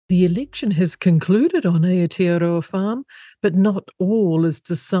The election has concluded on Aotearoa farm, but not all is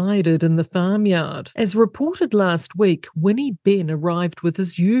decided in the farmyard. As reported last week, Winnie Ben arrived with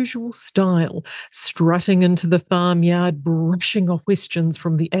his usual style, strutting into the farmyard, brushing off questions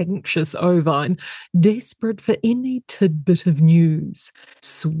from the anxious ovine, desperate for any tidbit of news.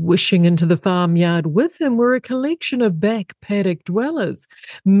 Swishing into the farmyard with him were a collection of back paddock dwellers,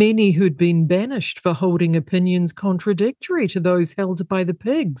 many who'd been banished for holding opinions contradictory to those held by the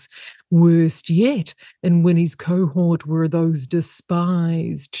pigs. Worst yet, in Winnie's cohort were those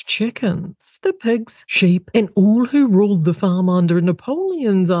despised chickens. The pigs, sheep, and all who ruled the farm under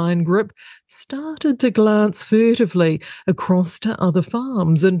Napoleon's iron grip started to glance furtively across to other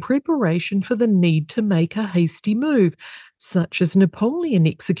farms in preparation for the need to make a hasty move, such as Napoleon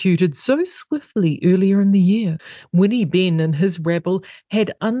executed so swiftly earlier in the year. Winnie Ben and his rabble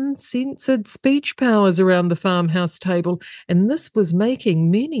had uncensored speech powers around the farmhouse table, and this was making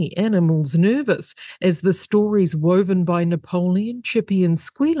many animals nervous, as the stories woven by Napoleon, Chippy, and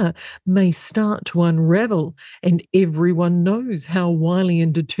Squealer may start to unravel, and everyone knows how wily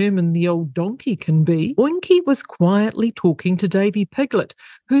and determined the old donkey can be. Oinky was quietly talking to Davy Piglet,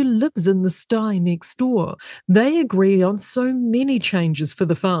 who lives in the sty next door. They agree on so many changes for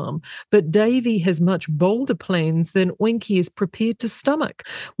the farm, but Davy has much bolder plans than Oinky is prepared to stomach,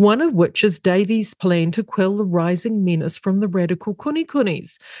 one of which is Davy's plan to quell the rising menace from the radical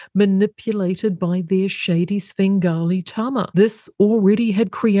kunikunis, manipulated by their shady Svengali tama. This already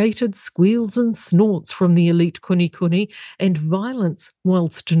had created squeals and snorts from the elite kunikuni, and violence,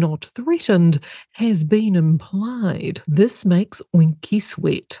 whilst not threatened, has been implied. This makes Oinky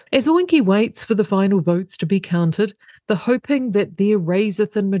sweat. As Oinky waits for the final votes to be counted, the hoping that their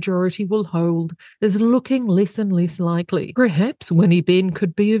razor-thin majority will hold is looking less and less likely. Perhaps Winnie Ben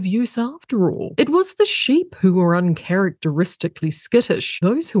could be of use after all. It was the sheep who were uncharacteristically skittish.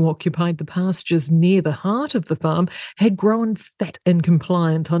 Those who occupied the pastures near the heart of the farm had grown fat and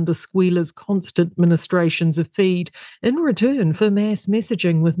compliant under Squealer's constant ministrations of feed in return for mass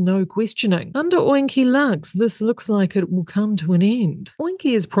messaging with no questioning. Under Oinky Lux, this looks like it will come to an end.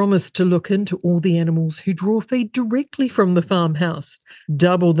 Oinky has promised to look into all the animals who draw feed directly from the farmhouse,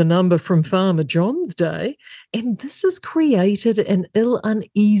 double the number from Farmer John's day, and this has created an ill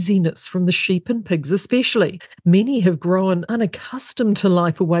uneasiness from the sheep and pigs especially. Many have grown unaccustomed to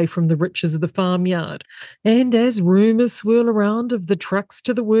life away from the riches of the farmyard, and as rumours swirl around of the trucks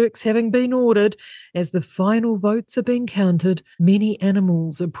to the works having been ordered, as the final votes are being counted, many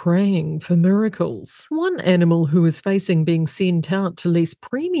animals are praying for miracles. One animal who is facing being sent out to less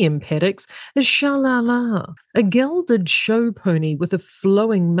premium paddocks is Shalala, a gelded show pony with a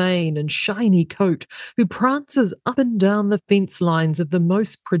flowing mane and shiny coat who prances up and down the fence lines of the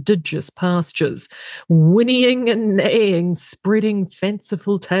most prodigious pastures, whinnying and neighing, spreading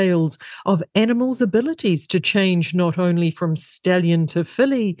fanciful tales of animals' abilities to change not only from stallion to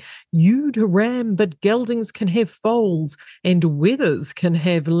filly, ewe to ram, but geldings can have foals and wethers can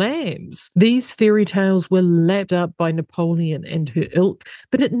have lambs. These fairy tales were lapped up by Napoleon and her ilk,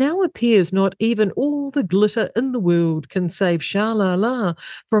 but it now appears not even all the glitter in the world can save Shalala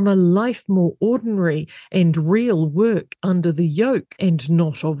from a life more ordinary and real work under the yoke and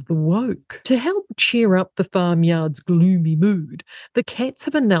not of the woke. To help cheer up the farmyard's gloomy mood, the cats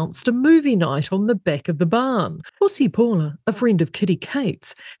have announced a movie night on the back of the barn. Pussy Paula, a friend of Kitty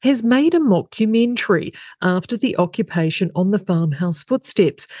Kate's, has made a mockumentary after the occupation on the farmhouse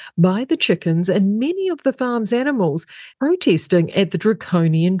footsteps by the chickens and many of the farm's animals protesting at the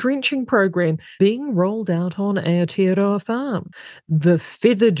draconian drenching program being rolled out on Aotearoa farm. The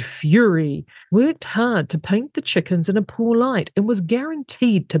Feathered Fury worked hard to paint the chickens in a poor light and was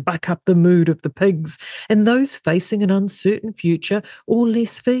guaranteed to buck up the mood of the pigs and those facing an uncertain future or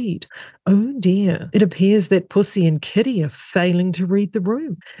less feed. Oh dear, it appears that Pussy and Kitty are failing to read the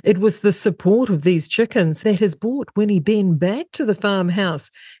room. It was the support of these chickens that has brought Winnie Ben back to the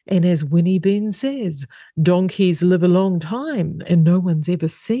farmhouse, and as Winnie Ben says, donkeys live a long time and no one's ever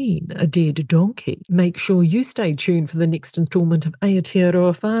seen a dead donkey. Make sure you stay tuned for the next instalment of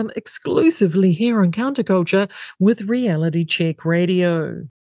Aotearoa Farm exclusively here on Counterculture with Reality Check Radio.